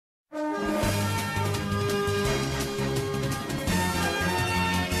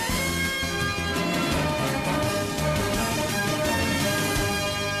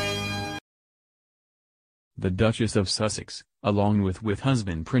The Duchess of Sussex, along with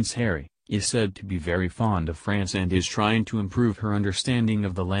husband Prince Harry, is said to be very fond of France and is trying to improve her understanding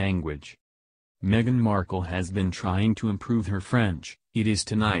of the language. Meghan Markle has been trying to improve her French, it is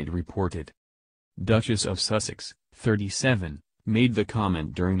Tonight reported. Duchess of Sussex, 37, made the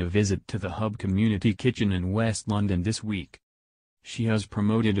comment during a visit to the Hub Community Kitchen in West London this week. She has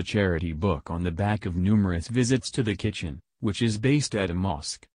promoted a charity book on the back of numerous visits to the kitchen, which is based at a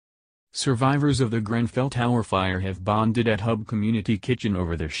mosque. Survivors of the Grenfell Tower fire have bonded at Hub Community Kitchen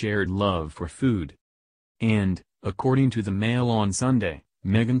over their shared love for food. And, according to the Mail on Sunday,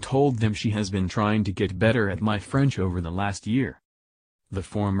 Meghan told them she has been trying to get better at my French over the last year. The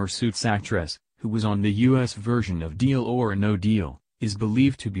former Suits actress, who was on the US version of Deal or No Deal, is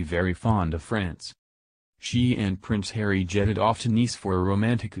believed to be very fond of France. She and Prince Harry jetted off to Nice for a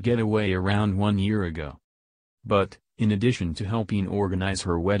romantic getaway around 1 year ago. But, in addition to helping organize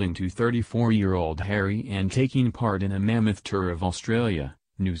her wedding to 34-year-old Harry and taking part in a mammoth tour of Australia,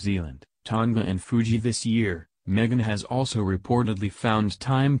 New Zealand, Tonga and Fuji this year, Meghan has also reportedly found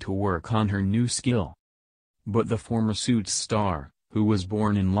time to work on her new skill. But the former Suits star, who was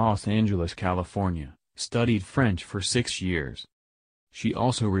born in Los Angeles, California, studied French for 6 years. She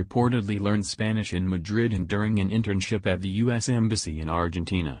also reportedly learned Spanish in Madrid and during an internship at the U.S. Embassy in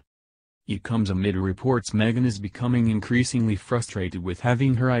Argentina. It comes amid reports Meghan is becoming increasingly frustrated with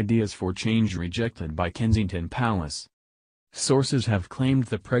having her ideas for change rejected by Kensington Palace. Sources have claimed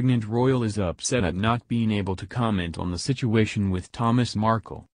the pregnant royal is upset at not being able to comment on the situation with Thomas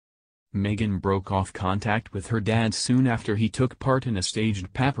Markle. Meghan broke off contact with her dad soon after he took part in a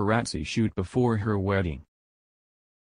staged paparazzi shoot before her wedding.